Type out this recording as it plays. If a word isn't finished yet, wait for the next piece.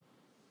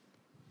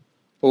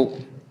Well,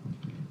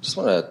 just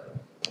want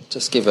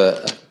to give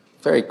a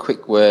very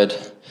quick word,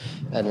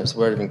 and it's a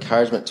word of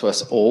encouragement to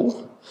us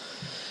all.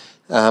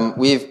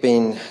 We've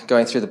been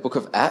going through the book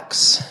of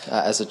Acts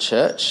as a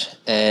church,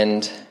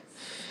 and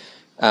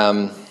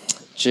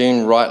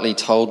June rightly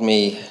told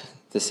me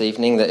this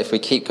evening that if we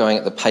keep going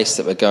at the pace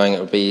that we're going, it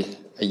will be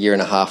a year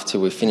and a half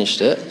till we've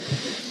finished it.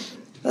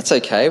 That's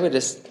okay,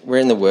 we're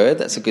in the Word,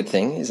 that's a good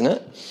thing, isn't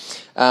it?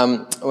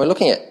 We're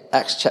looking at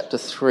Acts chapter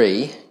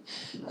 3.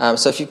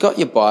 So if you've got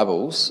your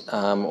Bibles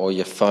or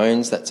your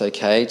phones, that's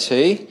okay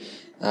too.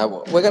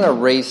 We're going to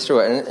read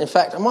through it. And in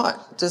fact,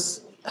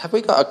 have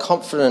we got a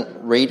confident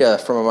reader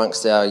from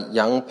amongst our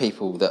young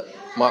people that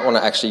might want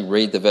to actually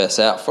read the verse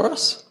out for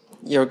us?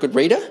 You're a good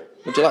reader?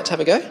 Would you like to have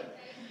a go?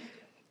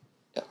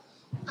 Yeah.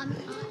 I want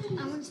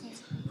to say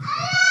something.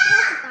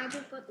 I have the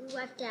Bible, but we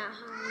left it at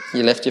home.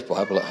 You left your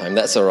Bible at home.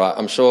 That's all right.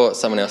 I'm sure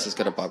someone else has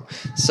got a Bible.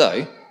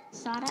 So,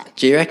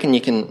 do you reckon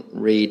you can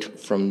read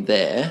from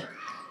there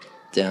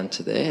down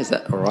to there? Is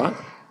that all right?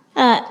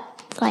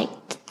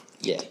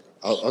 Yeah.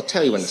 I'll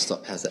tell you when to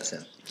stop. How's that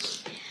sound?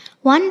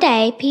 One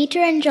day, Peter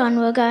and John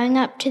were going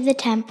up to the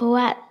temple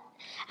at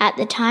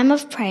the time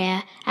of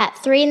prayer at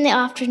 3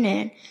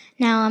 p.m.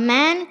 Now a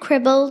man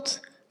crippled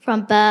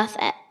from birth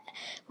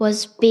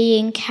was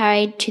being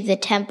carried to the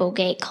temple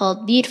gate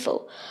called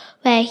Beautiful,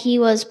 where he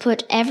was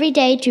put every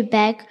day to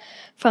beg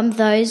from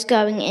those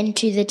going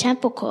into the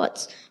temple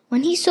courts.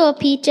 When he saw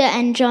Peter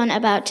and John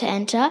about to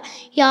enter,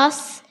 he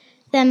asked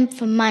them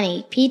for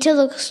money. Peter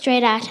looked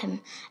straight at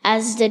him,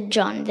 as did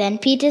John. Then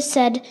Peter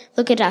said,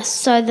 "Look at us."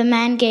 So the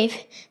man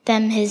gave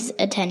them his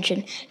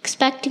attention,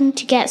 expecting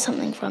to get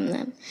something from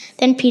them.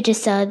 Then Peter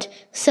said,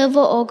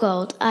 "Silver or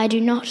gold I do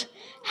not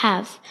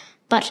have,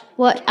 but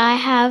what I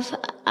have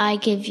I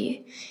give you.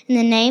 In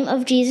the name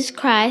of Jesus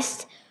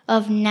Christ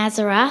of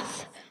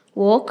Nazareth,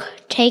 walk."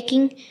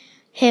 Taking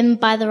him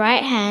by the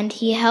right hand,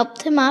 he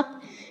helped him up,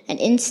 and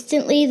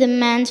instantly the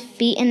man's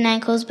feet and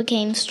ankles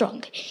became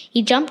strong.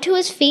 He jumped to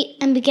his feet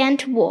and began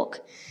to walk.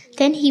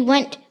 Then he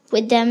went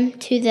with them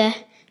to the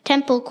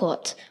temple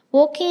courts,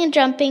 walking and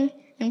jumping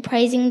and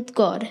praising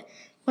God.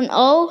 When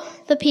all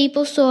the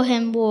people saw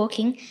him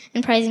walking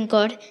and praising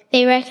God,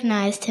 they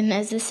recognized him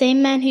as the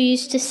same man who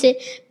used to sit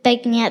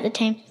begging at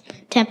the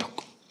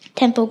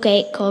temple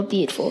gate called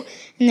Beautiful.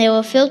 And they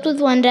were filled with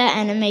wonder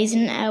and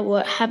amazement at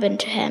what happened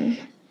to him.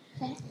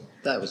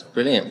 That was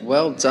brilliant.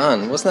 Well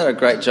done. Wasn't that a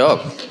great job?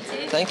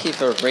 Thank you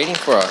for reading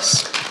for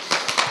us.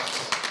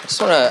 I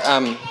just want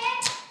to,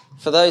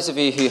 for those of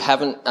you who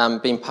haven't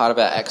been part of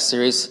our Acts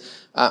series,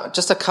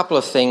 just a couple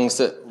of things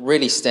that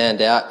really stand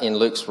out in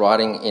Luke's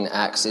writing in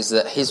Acts is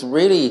that he's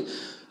really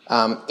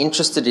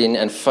interested in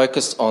and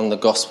focused on the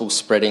gospel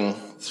spreading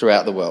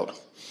throughout the world.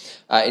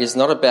 It is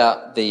not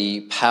about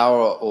the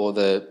power or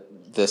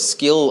the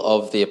skill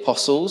of the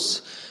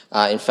apostles.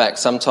 In fact,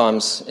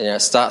 sometimes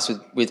it starts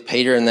with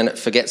Peter and then it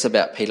forgets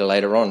about Peter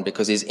later on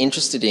because he's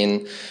interested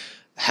in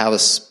how the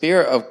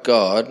Spirit of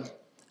God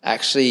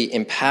actually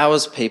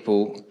empowers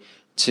people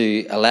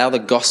to allow the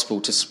gospel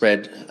to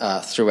spread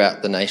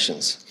throughout the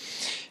nations.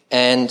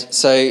 And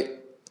so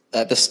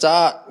at the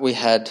start we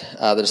had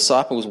the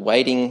disciples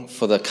waiting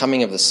for the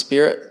coming of the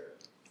Spirit.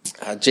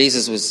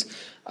 Jesus was...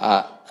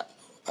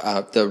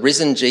 the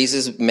risen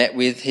Jesus met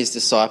with his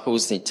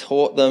disciples. He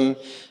taught them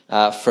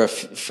for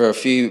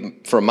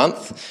a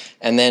month,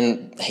 and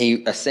then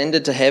he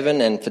ascended to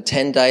heaven, and for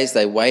 10 days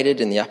they waited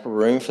in the upper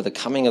room for the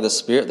coming of the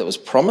Spirit that was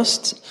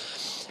promised.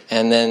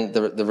 And then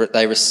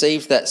they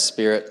received that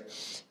Spirit,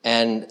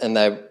 and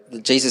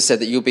Jesus said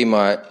that you'll be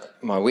my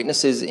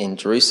witnesses in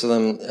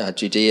Jerusalem,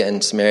 Judea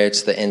and Samaria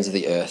to the ends of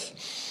the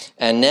earth.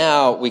 And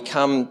now we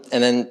come,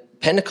 and then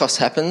Pentecost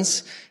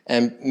happens,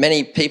 and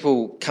many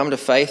people come to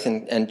faith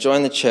and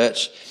join the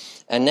church.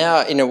 And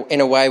now, in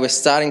a way, we're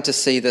starting to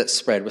see that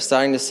spread. We're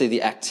starting to see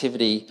the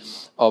activity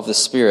of the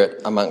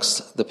Spirit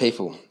amongst the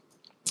people.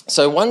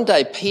 So one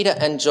day, Peter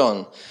and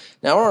John...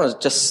 Now, I want to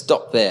just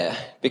stop there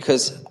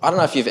because I don't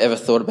know if you've ever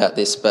thought about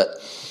this, but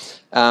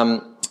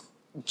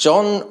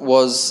John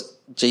was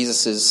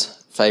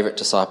Jesus' favourite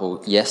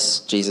disciple.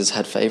 Yes, Jesus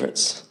had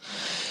favourites.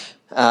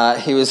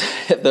 He was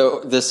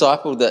the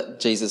disciple that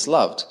Jesus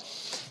loved.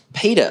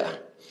 Peter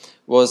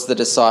was the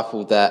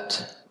disciple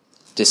that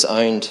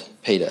disowned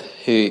Peter,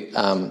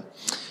 Disowned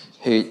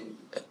Jesus.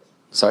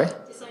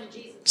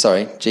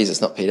 Sorry, Jesus,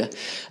 not Peter.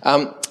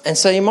 And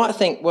so you might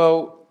think,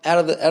 well, out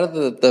of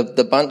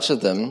the bunch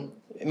of them,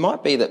 it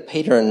might be that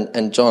Peter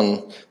and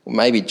John, or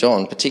maybe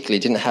John particularly,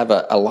 didn't have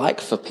a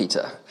like for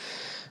Peter.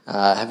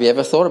 Have you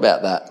ever thought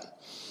about that?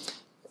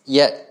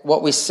 Yet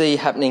what we see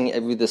happening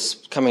with the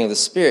coming of the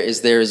Spirit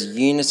is there is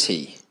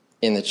unity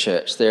in the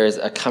church. There is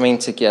a coming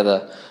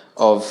together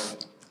of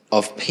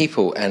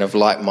people and of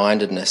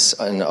like-mindedness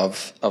and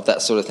of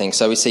that sort of thing.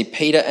 So we see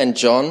Peter and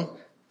John,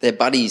 they're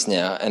buddies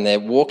now, and they're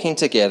walking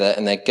together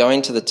and they're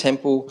going to the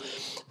temple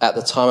at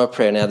the time of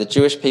prayer. Now, the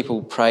Jewish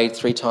people prayed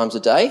 3 times a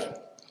day,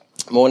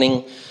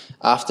 morning,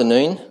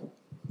 afternoon,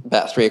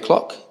 about 3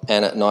 o'clock,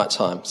 and at night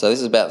time. So this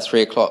is about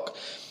 3 o'clock.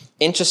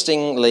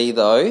 Interestingly,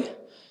 though,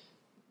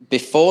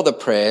 before the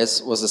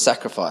prayers was the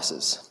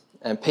sacrifices.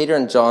 And Peter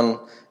and John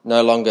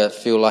no longer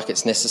feel like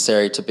it's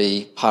necessary to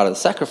be part of the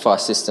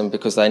sacrifice system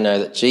because they know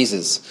that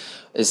Jesus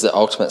is the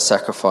ultimate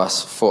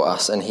sacrifice for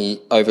us and he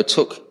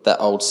overtook that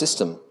old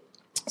system.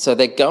 So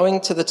they're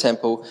going to the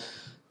temple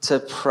to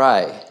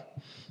pray.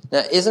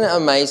 Now, isn't it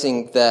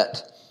amazing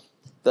that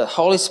the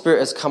Holy Spirit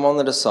has come on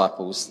the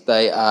disciples?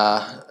 They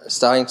are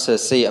starting to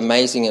see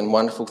amazing and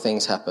wonderful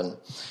things happen.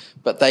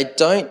 But they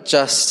don't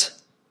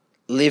just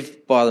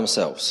live by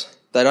themselves.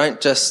 They don't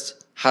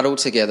just huddle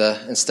together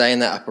and stay in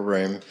that upper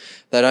room.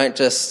 They don't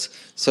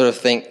just sort of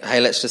think, hey,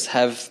 let's just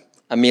have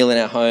a meal in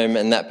our home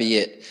and that be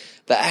it.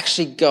 They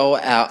actually go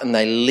out and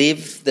they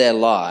live their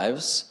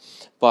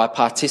lives by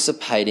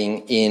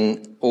participating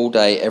in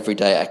all-day,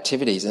 everyday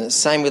activities. And it's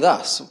the same with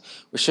us.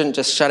 We shouldn't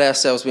just shut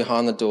ourselves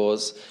behind the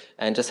doors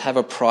and just have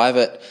a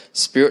private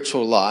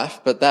spiritual life,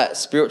 but that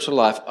spiritual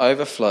life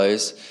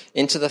overflows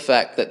into the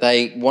fact that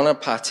they want to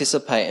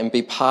participate and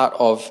be part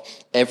of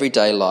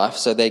everyday life,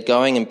 so they're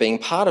going and being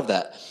part of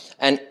that.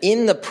 And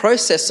in the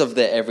process of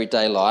their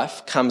everyday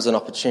life comes an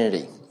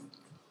opportunity.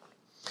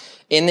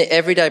 In the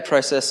everyday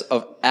process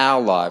of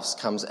our lives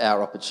comes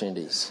our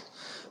opportunities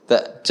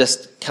that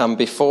just come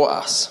before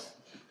us.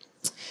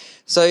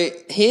 So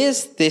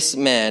here's this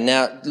man.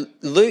 Now,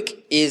 Luke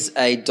is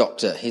a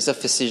doctor. He's a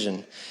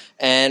physician.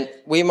 And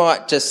we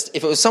might just,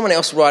 if it was someone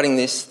else writing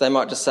this, they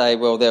might just say,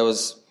 well, there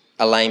was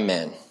a lame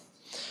man.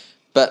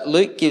 But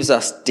Luke gives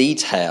us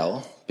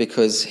detail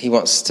because he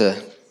wants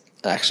to,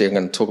 actually I'm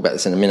going to talk about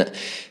this in a minute,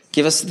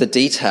 give us the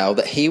detail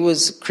that he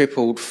was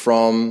crippled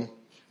from,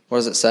 what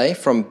does it say?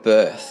 From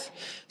birth.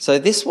 So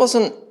this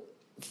wasn't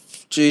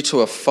due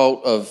to a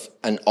fault of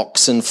an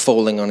oxen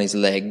falling on his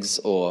legs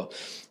or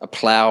a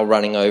plough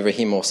running over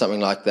him or something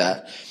like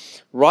that.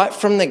 Right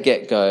from the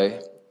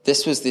get-go,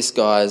 this was this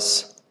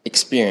guy's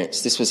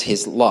experience. This was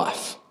his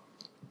life.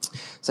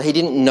 So he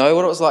didn't know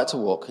what it was like to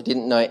walk. He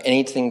didn't know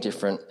anything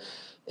different.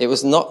 It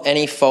was not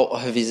any fault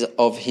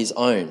of his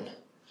own.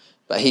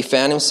 But he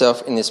found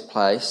himself in this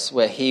place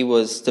where he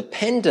was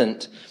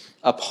dependent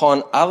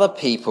upon other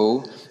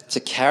people to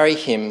carry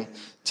him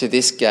to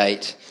this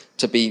gate,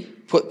 to be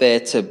put there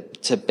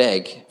to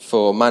beg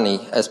for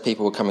money as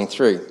people were coming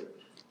through.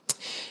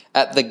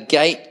 At the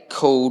gate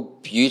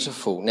called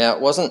Beautiful. Now, it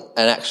wasn't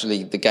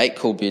actually the gate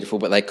called Beautiful,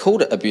 but they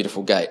called it a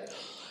beautiful gate.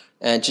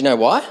 And do you know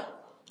why?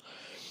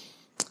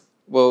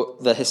 Well,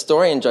 the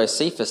historian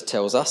Josephus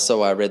tells us,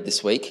 so I read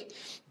this week,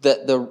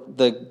 that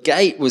the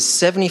gate was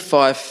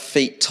 75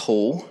 feet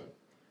tall.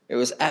 It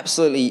was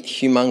absolutely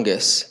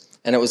humongous,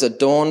 and it was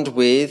adorned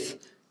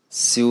with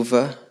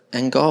silver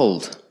and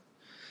gold.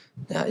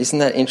 Now, isn't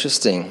that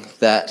interesting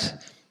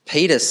that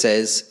Peter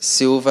says,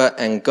 silver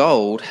and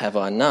gold have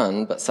I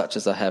none, but such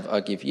as I have I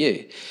give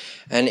you.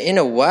 And in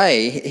a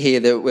way here,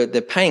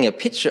 they're painting a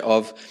picture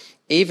of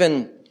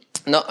even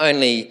not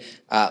only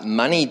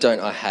money don't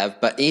I have,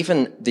 but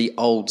even the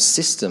old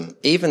system,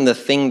 even the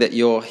thing that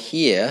you're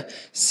here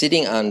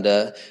sitting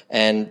under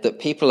and that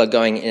people are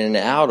going in and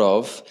out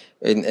of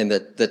in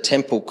the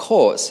temple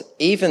courts,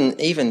 even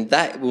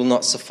that will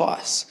not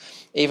suffice.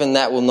 Even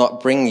that will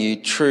not bring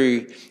you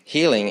true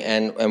healing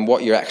and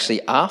what you're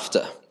actually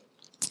after.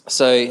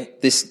 So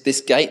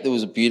this gate that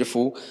was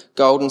beautiful,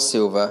 gold and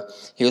silver,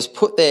 he was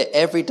put there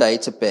every day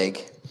to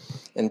beg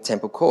in the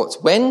temple courts.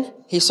 When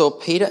he saw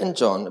Peter and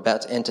John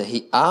about to enter,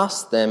 he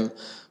asked them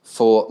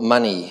for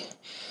money.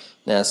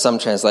 Now, some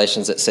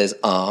translations it says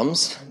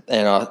alms,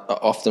 and I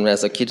often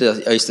as a kid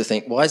I used to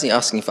think, why is he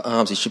asking for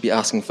alms? He should be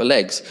asking for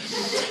legs.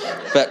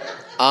 But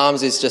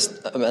alms is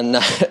just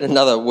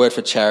another word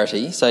for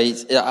charity. So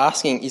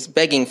he's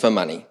begging for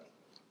money.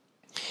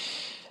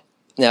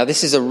 Now,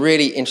 this is a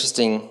really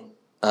interesting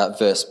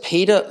verse.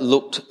 Peter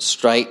looked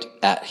straight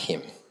at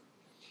him,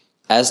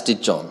 as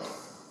did John.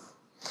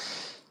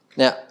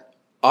 Now,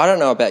 I don't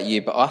know about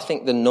you, but I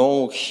think the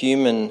normal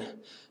human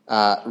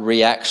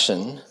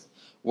reaction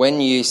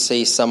when you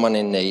see someone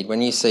in need,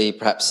 when you see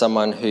perhaps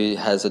someone who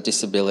has a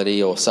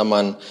disability or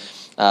someone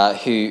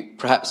who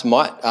perhaps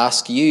might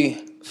ask you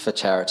for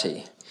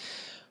charity,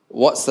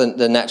 what's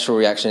the natural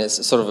reaction?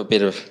 It's sort of a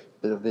bit of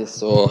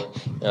this, or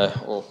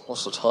or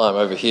what's the time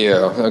over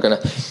here? I'm not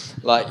gonna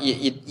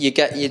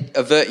you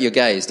avert your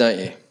gaze, don't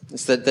you?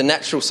 It's the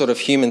natural sort of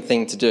human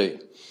thing to do,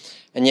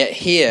 and yet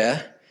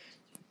here,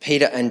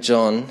 Peter and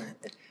John,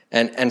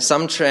 and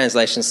some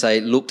translations say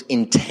looked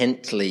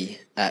intently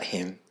at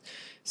him.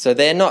 So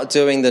they're not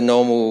doing the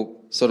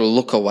normal sort of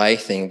look away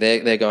thing.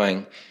 They're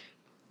going,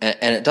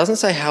 and it doesn't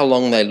say how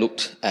long they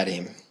looked at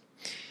him,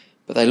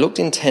 but they looked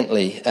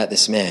intently at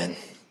this man.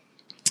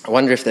 I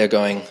wonder if they're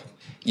going,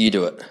 you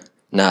do it.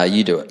 No,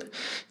 you do it.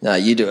 No,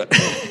 you do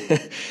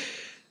it.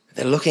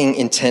 They're looking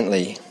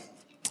intently.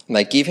 And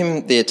they give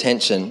him the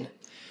attention.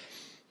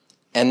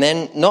 And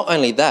then not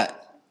only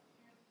that,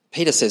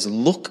 Peter says,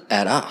 look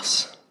at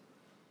us.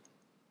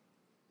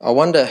 I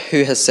wonder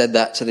who has said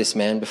that to this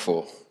man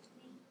before.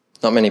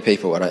 Not many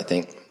people, I don't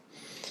think.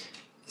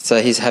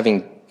 So he's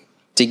having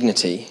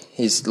dignity.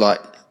 He's like,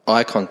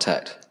 eye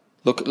contact.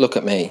 Look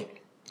at me.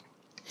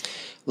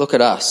 Look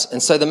at us.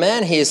 And so the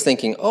man here is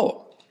thinking,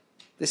 oh,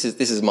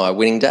 this is my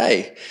winning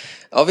day.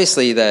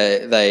 Obviously,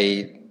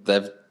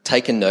 they've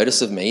taken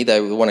notice of me.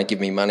 They want to give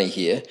me money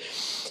here.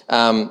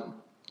 And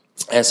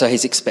so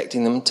he's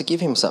expecting them to give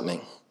him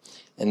something.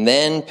 And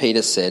then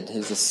Peter said,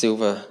 here's the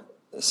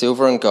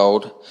silver and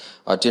gold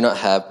I do not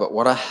have, but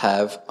what I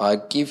have I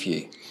give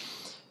you.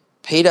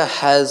 Peter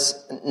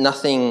has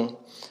nothing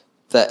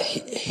that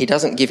he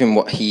doesn't give him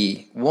what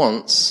he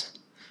wants,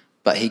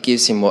 but he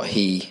gives him what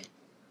he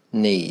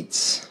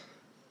needs.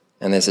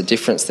 And there's a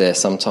difference there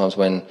sometimes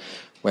when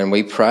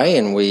we pray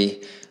and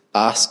we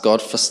ask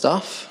God for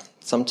stuff.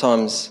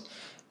 Sometimes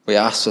we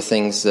ask for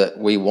things that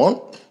we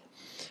want,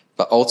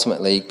 but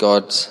ultimately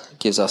God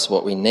gives us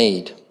what we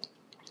need.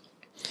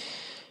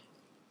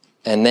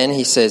 And then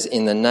he says,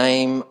 in the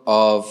name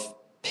of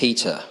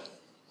Peter,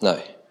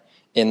 no.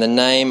 In the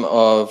name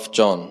of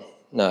John,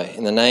 no.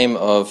 In the name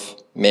of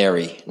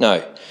Mary,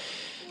 no.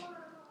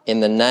 In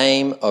the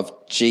name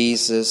of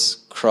Jesus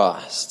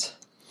Christ.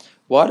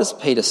 Why does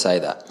Peter say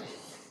that?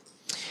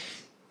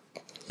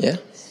 Yeah?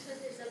 Because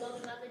there's a lot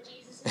of other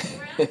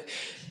Jesuses around.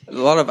 A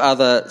lot of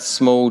other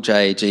small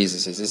j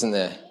Jesuses, isn't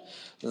there?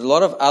 There's a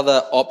lot of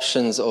other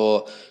options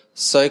or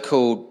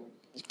so-called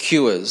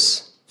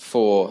cures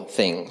for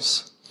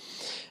things.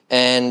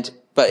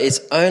 But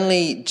it's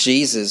only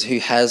Jesus who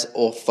has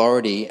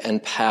authority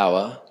and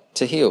power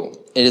to heal.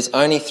 It is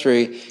only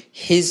through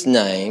his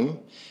name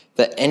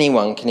that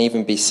anyone can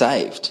even be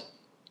saved.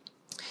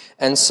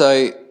 And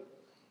so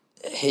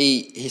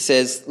he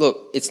says,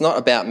 look, it's not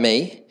about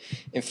me.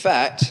 In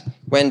fact,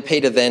 when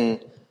Peter then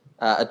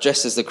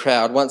addresses the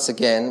crowd, once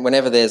again,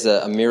 whenever there's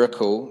a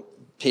miracle,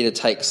 Peter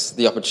takes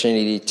the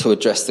opportunity to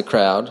address the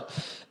crowd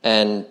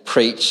and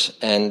preach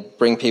and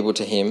bring people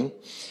to him.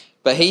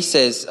 But he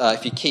says,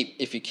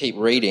 if you keep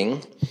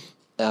reading,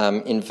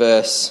 in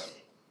verse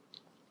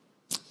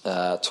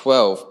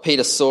 12,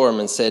 Peter saw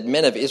him and said,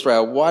 "Men of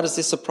Israel, why does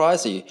this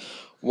surprise you?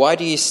 Why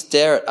do you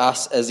stare at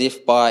us as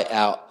if by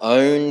our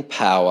own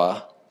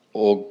power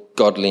or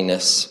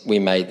godliness we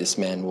made this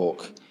man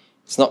walk?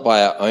 It's not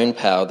by our own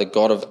power. The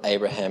God of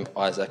Abraham,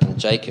 Isaac, and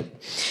Jacob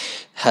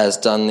has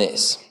done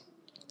this."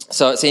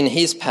 So it's in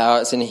his power,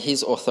 it's in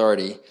his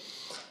authority.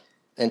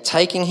 And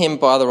taking him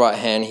by the right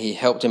hand, he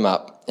helped him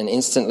up, and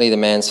instantly the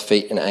man's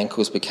feet and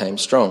ankles became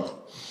strong.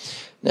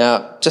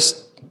 Now,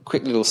 just a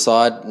quick little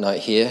side note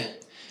here.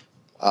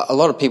 A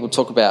lot of people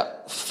talk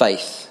about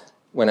faith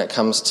when it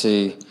comes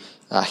to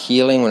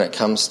healing, when it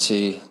comes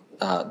to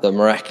the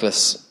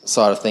miraculous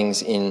side of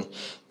things in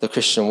the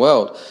Christian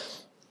world.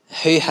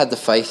 Who had the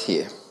faith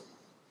here?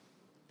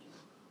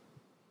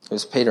 It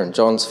was Peter and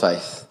John's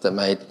faith that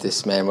made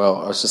this man well.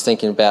 I was just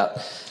thinking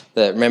about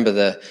remember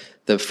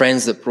the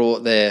friends that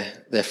brought their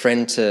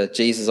friend to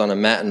Jesus on a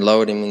mat and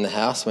lowered him in the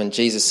house. When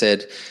Jesus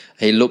said,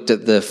 he looked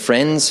at the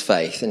friend's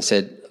faith and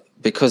said,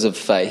 because of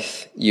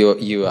faith,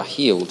 you are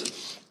healed.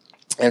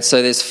 And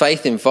so there's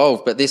faith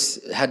involved, but this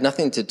had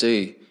nothing to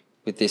do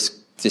with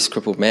this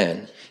crippled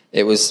man.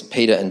 It was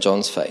Peter and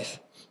John's faith.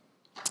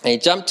 And he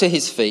jumped to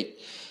his feet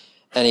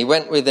and he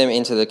went with them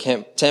into the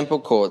temple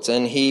courts,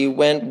 and he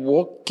went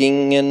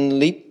walking and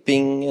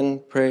leaping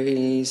and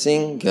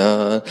praising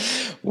God.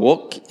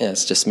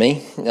 It's just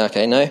me.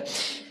 Okay, no.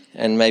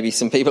 And maybe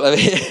some people over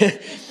here.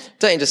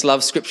 Don't you just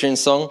love scripture and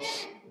song?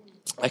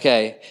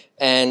 Okay.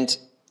 And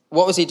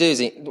what was he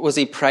doing? Was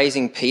he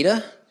praising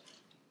Peter?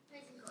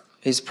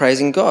 He's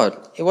praising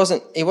God. He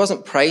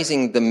wasn't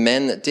praising the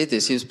men that did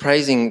this. He was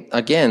praising,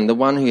 again, the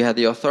one who had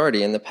the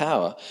authority and the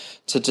power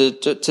to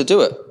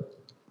do it.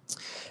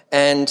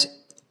 And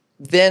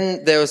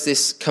then there was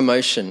this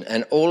commotion,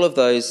 and all of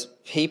those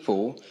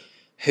people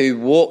who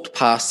walked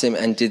past him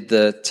and did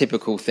the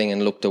typical thing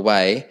and looked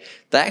away,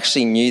 they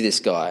actually knew this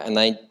guy, and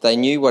they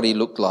knew what he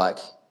looked like.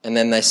 And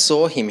then they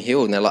saw him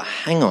healed, and they're like,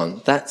 hang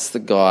on, that's the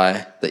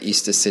guy that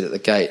used to sit at the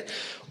gate.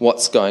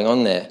 What's going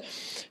on there?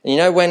 And you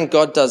know, when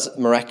God does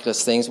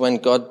miraculous things, when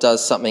God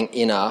does something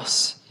in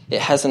us,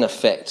 it has an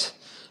effect,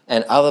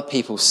 and other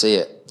people see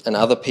it, and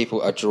other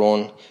people are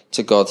drawn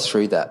to God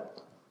through that.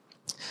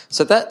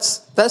 So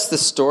that's the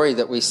story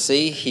that we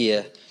see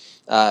here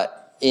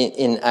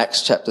in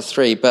Acts chapter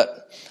 3.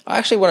 But I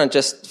actually want to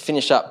just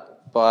finish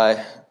up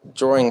by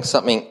drawing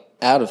something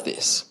out of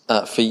this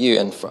for you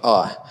and for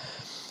I.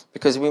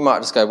 Because we might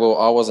just go, well,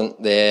 I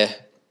wasn't there.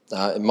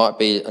 It might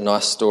be a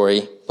nice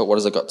story, but what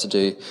has it got to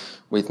do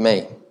with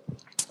me?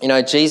 You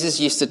know, Jesus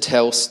used to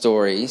tell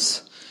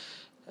stories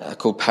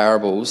called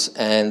parables,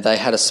 and they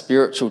had a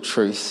spiritual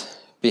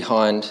truth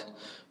behind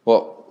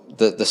what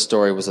the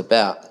story was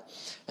about.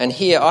 And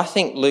here, I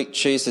think Luke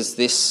chooses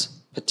this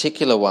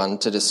particular one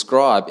to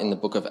describe in the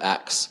book of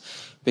Acts,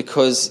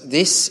 because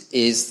this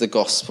is the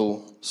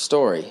gospel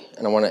story,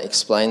 and I want to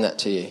explain that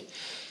to you.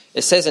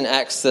 It says in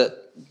Acts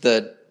that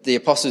the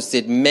apostles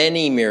did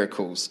many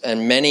miracles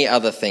and many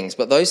other things,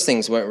 but those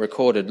things weren't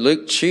recorded.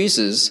 Luke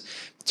chooses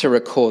to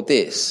record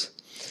this,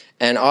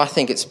 and I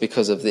think it's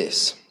because of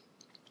this.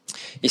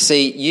 You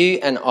see, you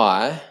and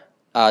I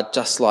are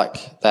just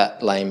like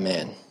that lame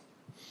man.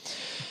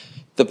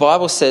 The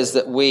Bible says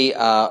that we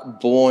are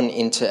born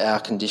into our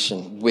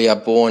condition. We are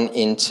born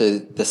into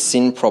the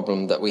sin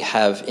problem that we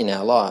have in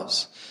our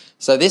lives.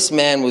 So this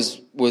man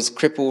was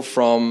crippled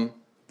from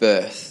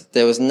birth.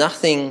 There was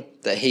nothing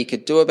that he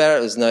could do about it.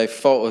 There was no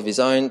fault of his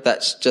own.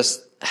 That's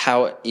just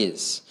how it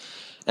is.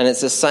 And it's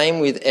the same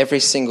with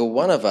every single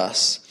one of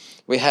us.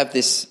 We have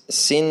this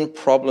sin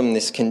problem,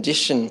 this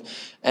condition,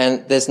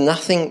 and there's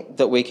nothing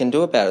that we can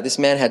do about it. This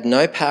man had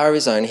no power of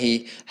his own.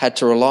 He had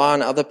to rely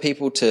on other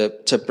people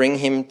to bring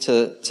him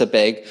to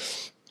beg.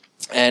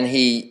 And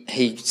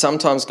he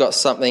sometimes got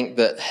something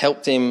that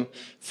helped him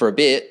for a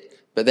bit,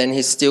 but then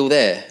he's still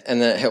there.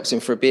 And then it helps him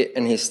for a bit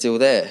and he's still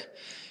there.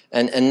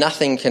 And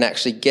nothing can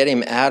actually get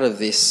him out of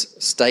this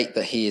state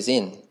that he is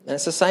in. And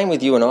it's the same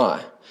with you and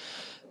I.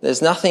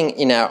 There's nothing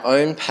in our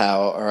own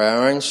power or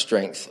our own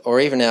strength or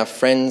even our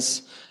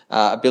friends'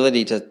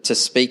 ability to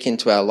speak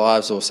into our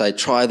lives or say,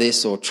 try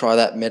this or try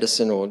that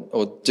medicine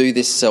or do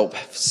this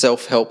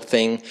self-help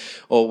thing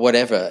or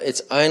whatever.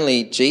 It's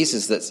only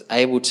Jesus that's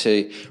able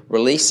to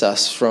release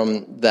us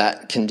from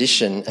that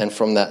condition and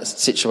from that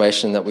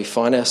situation that we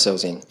find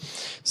ourselves in.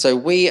 So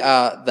we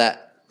are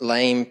that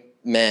lame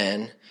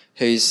man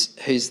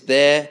who's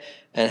there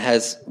and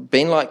has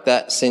been like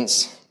that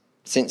since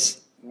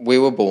we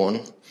were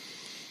born.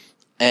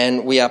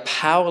 And we are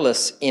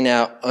powerless in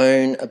our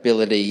own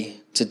ability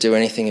to do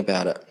anything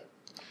about it.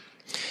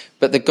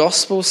 But the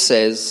gospel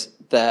says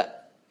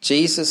that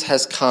Jesus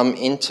has come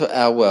into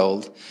our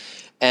world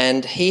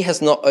and he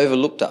has not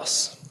overlooked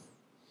us.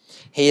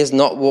 He has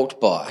not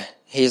walked by.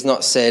 He has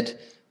not said,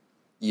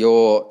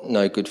 you're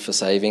no good for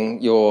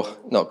saving. You're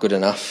not good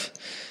enough.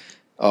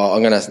 Oh,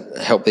 I'm going to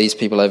help these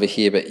people over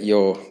here, but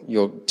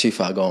you're too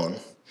far gone.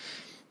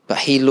 But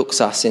he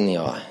looks us in the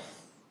eye.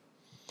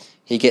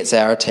 He gets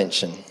our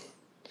attention.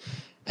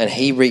 And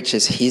he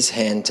reaches his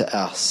hand to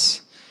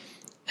us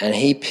and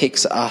he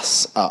picks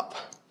us up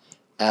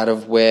out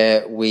of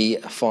where we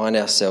find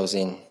ourselves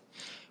in,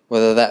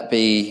 whether that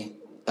be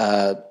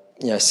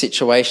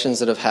situations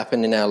that have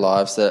happened in our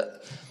lives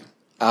that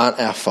aren't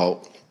our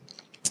fault,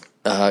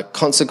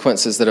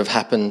 consequences that have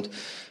happened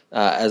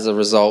as a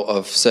result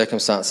of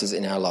circumstances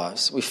in our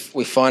lives.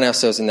 We find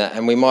ourselves in that,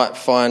 and we might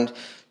find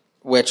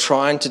we're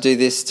trying to do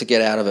this to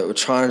get out of it. We're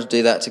trying to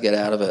do that to get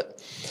out of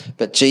it.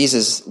 But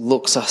Jesus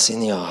looks us in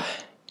the eye.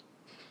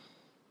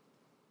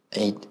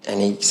 And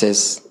he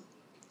says,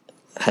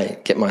 hey,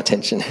 get my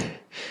attention.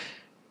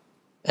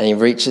 And he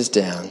reaches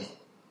down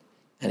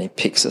and he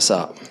picks us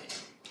up.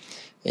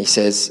 He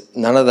says,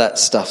 none of that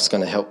stuff's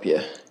going to help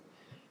you,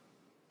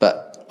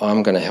 but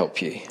I'm going to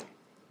help you.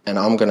 And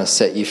I'm going to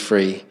set you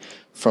free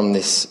from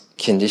this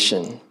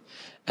condition.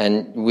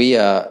 And we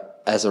are,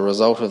 as a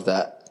result of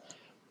that,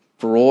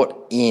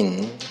 brought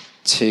in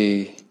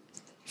to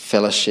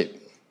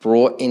fellowship,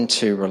 brought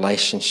into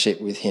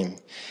relationship with him.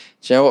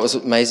 Do you know what was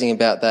amazing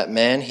about that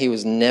man? He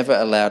was never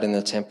allowed in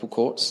the temple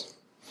courts.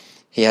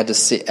 He had to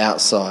sit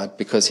outside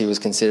because he was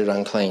considered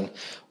unclean.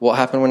 What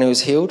happened when he was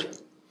healed?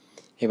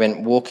 He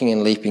went walking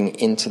and leaping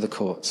into the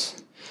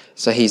courts.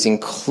 So he's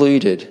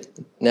included.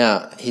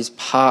 Now, he's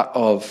part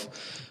of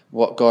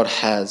what God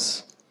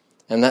has.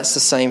 And that's the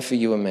same for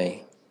you and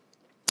me.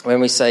 When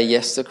we say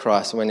yes to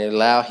Christ, when we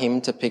allow him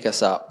to pick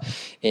us up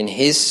in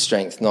his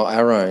strength, not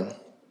our own,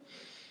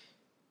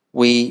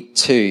 we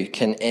too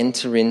can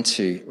enter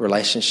into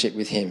relationship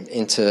with him,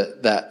 into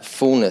that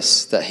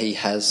fullness that he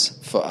has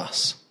for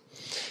us.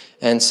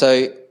 And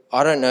so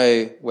I don't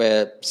know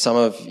where some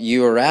of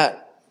you are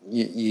at,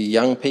 you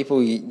young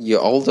people, you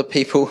older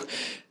people.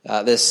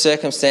 There's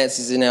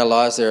circumstances in our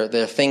lives, there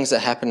are things that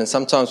happen, and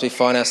sometimes we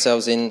find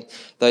ourselves in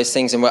those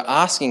things and we're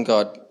asking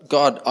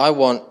God, I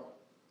want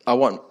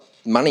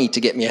money to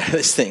get me out of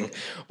this thing,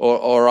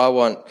 or I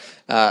want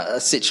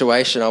a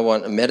situation, I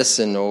want a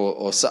medicine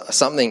or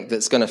something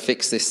that's going to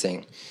fix this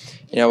thing.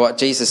 You know what?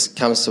 Jesus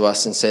comes to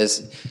us and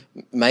says,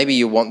 maybe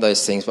you want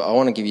those things, but I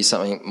want to give you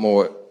something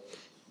more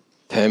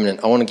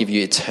permanent. I want to give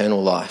you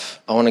eternal life.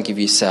 I want to give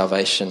you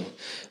salvation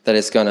that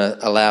is going to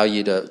allow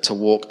you to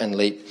walk and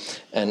leap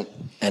and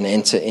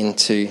enter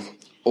into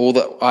all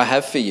that I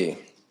have for you.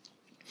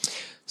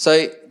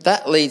 So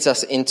that leads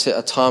us into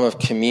a time of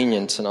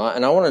communion tonight,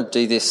 and I want to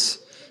do this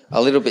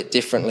a little bit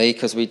differently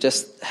because we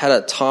just had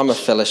a time of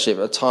fellowship,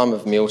 a time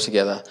of meal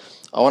together.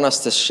 I want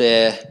us to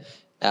share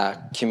our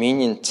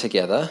communion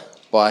together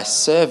by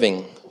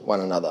serving one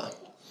another.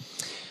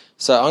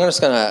 So I'm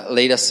just going to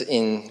lead us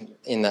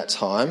in that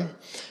time,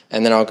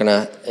 and then I'm going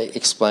to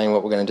explain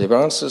what we're going to do.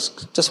 But I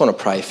just want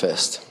to pray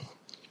first.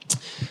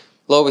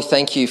 Lord, we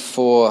thank you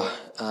for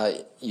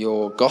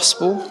your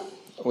gospel.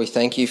 We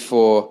thank you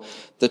for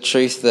the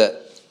truth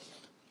that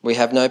we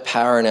have no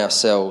power in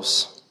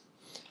ourselves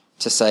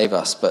to save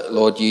us, but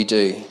Lord, you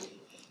do.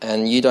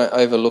 And you don't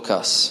overlook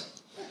us,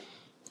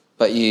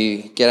 but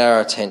you get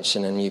our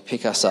attention and you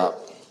pick us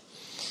up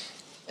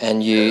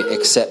and you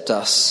accept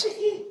us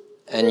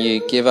and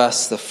you give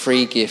us the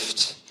free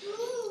gift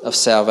of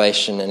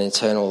salvation and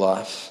eternal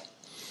life.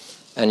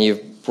 And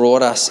you've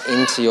brought us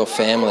into your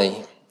family,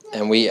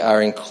 and we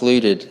are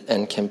included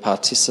and can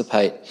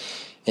participate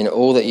in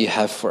all that you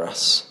have for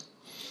us.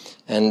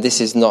 And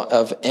this is not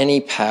of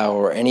any power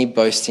or any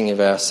boasting of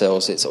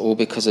ourselves. It's all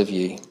because of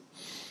you.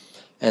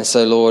 And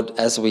so, Lord,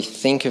 as we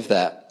think of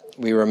that,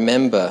 we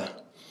remember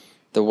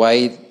the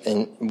way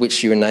in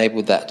which you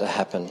enabled that to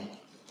happen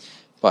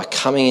by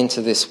coming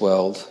into this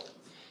world,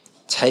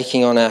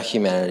 taking on our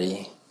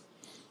humanity,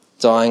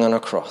 dying on a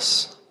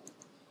cross,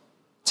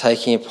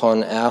 taking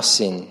upon our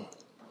sin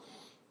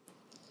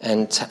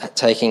and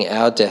taking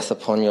our death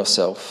upon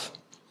yourself,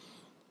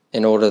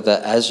 in order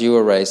that as you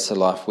were raised to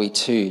life, we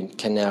too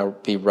can now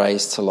be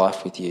raised to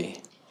life with you.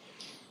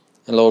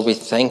 And Lord, we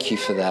thank you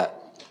for that.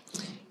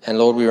 And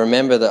Lord, we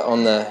remember that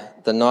on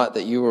the night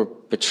that you were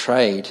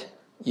betrayed,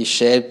 you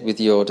shared with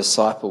your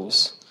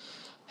disciples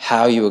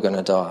how you were going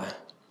to die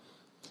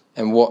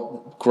and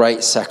what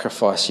great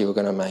sacrifice you were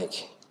going to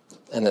make.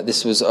 And that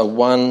this was a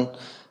one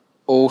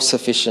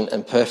all-sufficient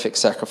and perfect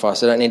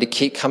sacrifice. I don't need to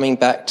keep coming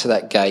back to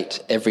that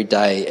gate every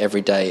day,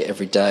 every day,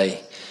 every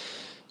day.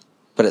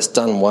 But it's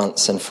done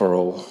once and for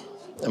all.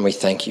 And we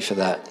thank you for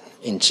that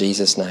in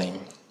Jesus'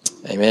 name.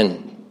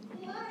 Amen.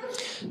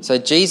 So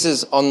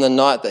Jesus, on the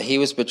night that he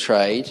was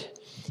betrayed,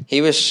 he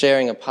was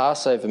sharing a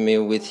Passover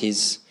meal with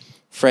his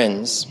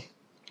friends.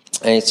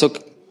 And he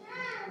took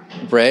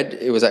bread.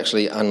 It was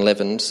actually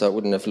unleavened, so it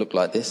wouldn't have looked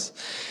like this.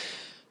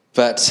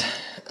 But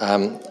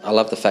I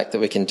love the fact that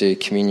we can do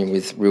communion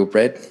with real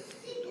bread.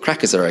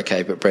 Crackers are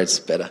okay, but bread's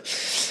better.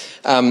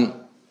 And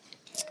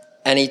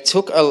he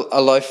took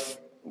a loaf,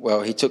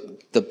 he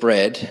took the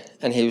bread,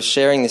 and he was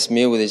sharing this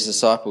meal with his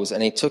disciples,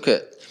 and he took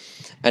it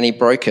and he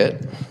broke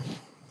it.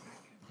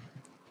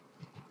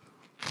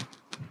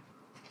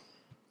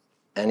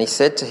 And he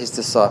said to his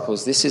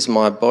disciples, "This is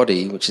my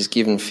body, which is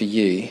given for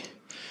you.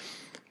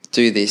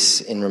 Do this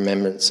in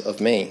remembrance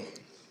of me."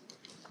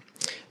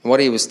 And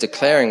what he was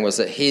declaring was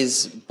that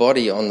his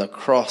body on the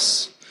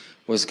cross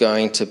was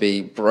going to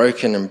be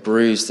broken and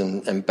bruised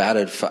and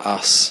battered for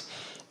us,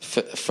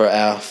 for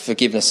our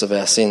forgiveness of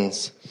our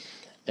sins.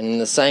 And in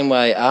the same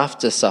way,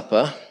 after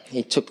supper,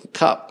 he took the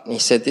cup and he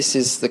said, "This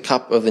is the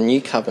cup of the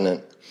new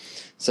covenant."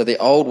 So the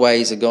old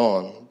ways are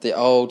gone. The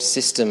old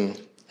system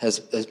has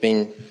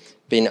been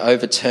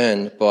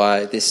overturned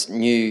by this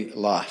new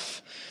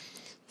life.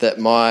 That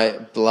my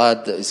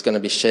blood that is going to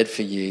be shed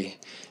for you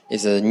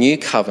is a new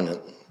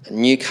covenant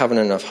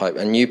of hope,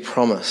 a new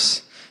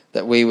promise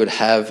that we would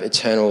have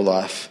eternal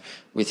life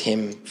with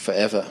him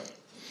forever.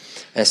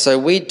 And so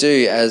we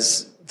do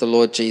as the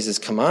Lord Jesus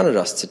commanded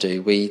us to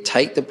do. We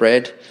take the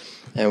bread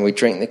and we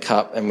drink the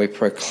cup and we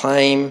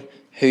proclaim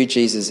who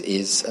Jesus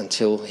is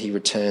until he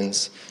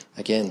returns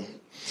again.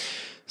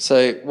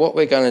 So what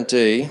we're going to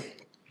do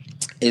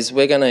is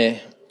we're going to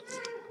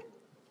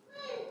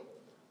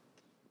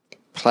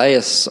play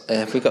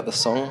have we got the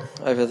song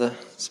over the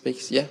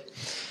speakers? Yeah.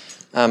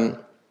 I'm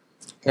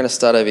going to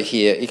start over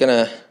here. You're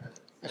going to,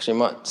 actually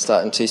might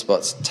start in two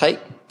spots.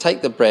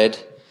 Take the bread,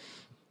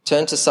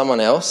 turn to someone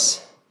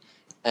else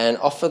and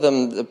offer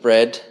them the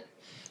bread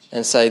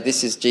and say,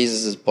 "This is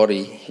Jesus'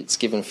 body, it's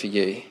given for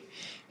you."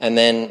 And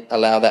then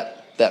allow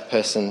that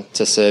person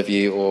to serve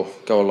you or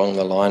go along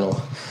the line or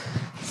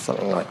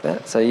something like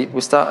that. So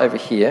we'll start over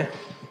here.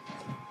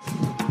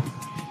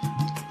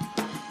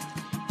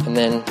 And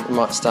then we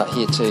might start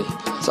here too.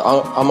 So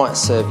I might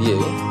serve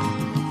you.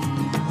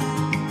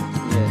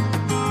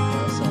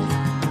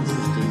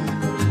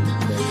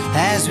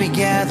 As we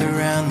gather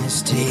around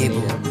this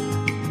table,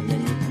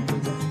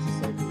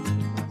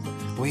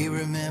 we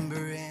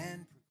remember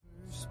and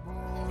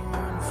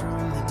firstborn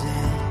from the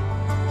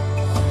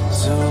dead.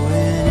 So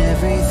in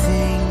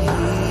everything he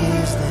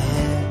is the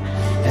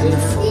head and the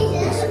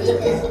fullness.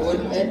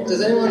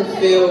 Does anyone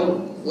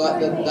feel like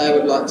that they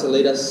would like to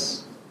lead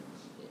us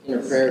in a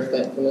prayer of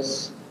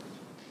thankfulness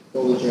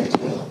before we drink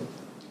together?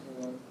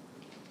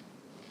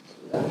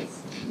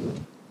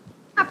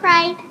 I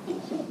prayed.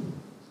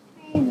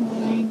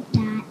 Lord,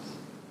 that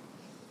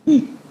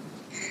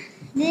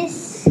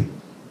this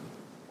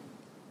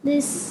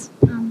place,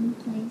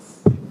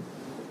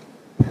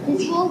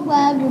 this whole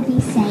world will be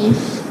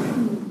safe.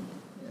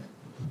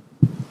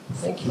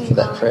 Thank you for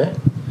that prayer.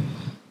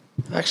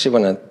 I actually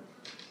want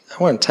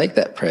to take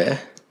that prayer.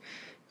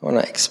 I want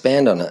to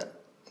expand on it.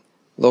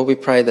 Lord, we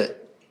pray that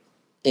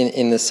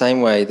in the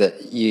same way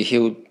that you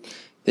healed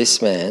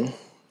this man,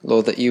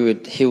 Lord, that you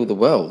would heal the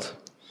world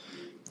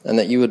and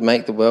that you would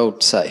make the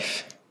world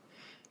safe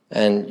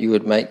and you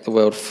would make the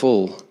world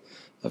full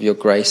of your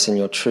grace and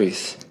your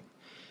truth.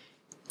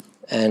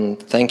 And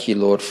thank you,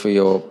 Lord, for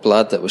your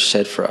blood that was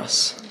shed for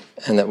us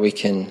and that we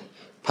can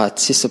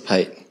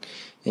participate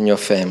in your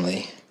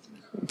family.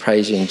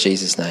 Praise you in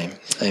Jesus' name.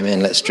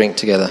 Amen. Let's drink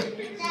together.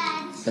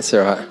 That's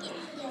all right.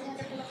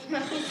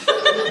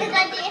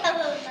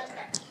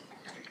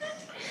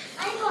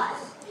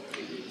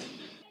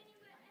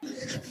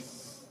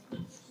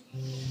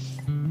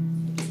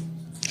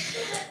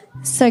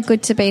 So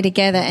good to be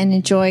together and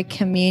enjoy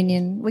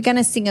communion. We're going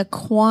to sing a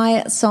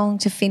quiet song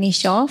to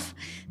finish off.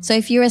 So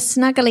if you're a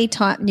snuggly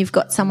type and you've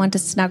got someone to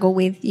snuggle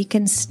with, you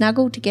can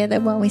snuggle together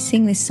while we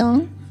sing this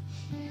song.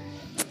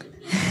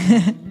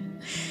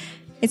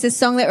 It's a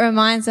song that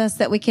reminds us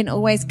that we can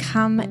always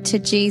come to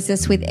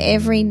Jesus with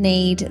every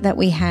need that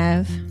we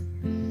have.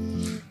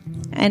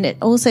 And it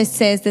also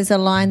says, there's a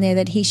line there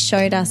that he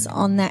showed us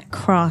on that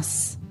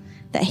cross,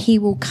 that he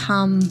will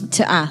come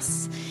to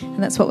us.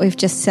 And that's what we've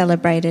just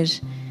celebrated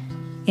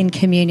in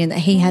communion, that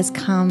he has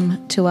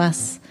come to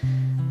us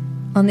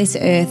on this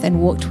earth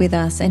and walked with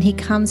us. And he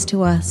comes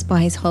to us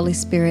by his Holy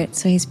Spirit,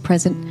 so he's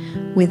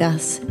present with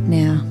us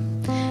now.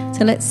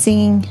 So let's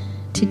sing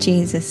to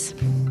Jesus.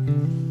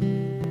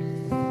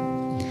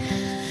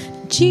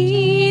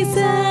 Jesus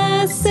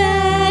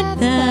said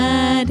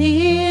that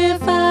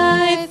if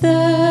I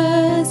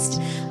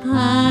thirst,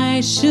 I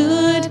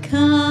should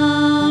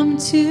come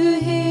to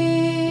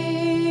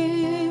him.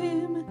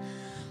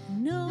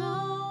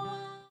 No,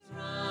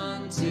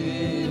 run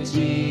to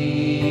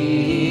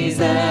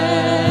Jesus,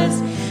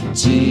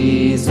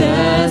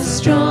 Jesus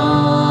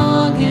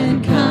strong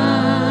and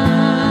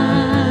kind,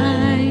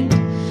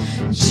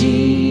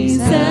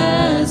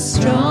 Jesus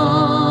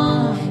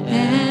strong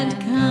and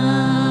kind.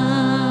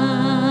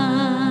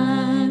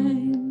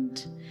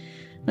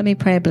 Let me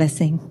pray a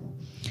blessing.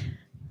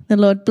 The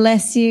Lord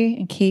bless you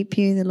and keep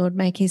you. The Lord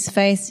make his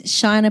face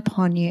shine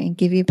upon you and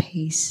give you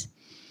peace.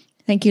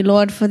 Thank you,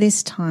 Lord, for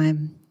this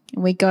time.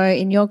 And we go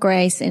in your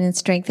grace and in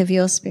strength of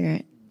your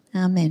Spirit.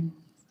 Amen.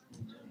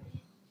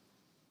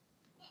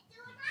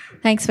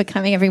 Thanks for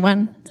coming,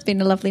 everyone. It's been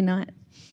a lovely night.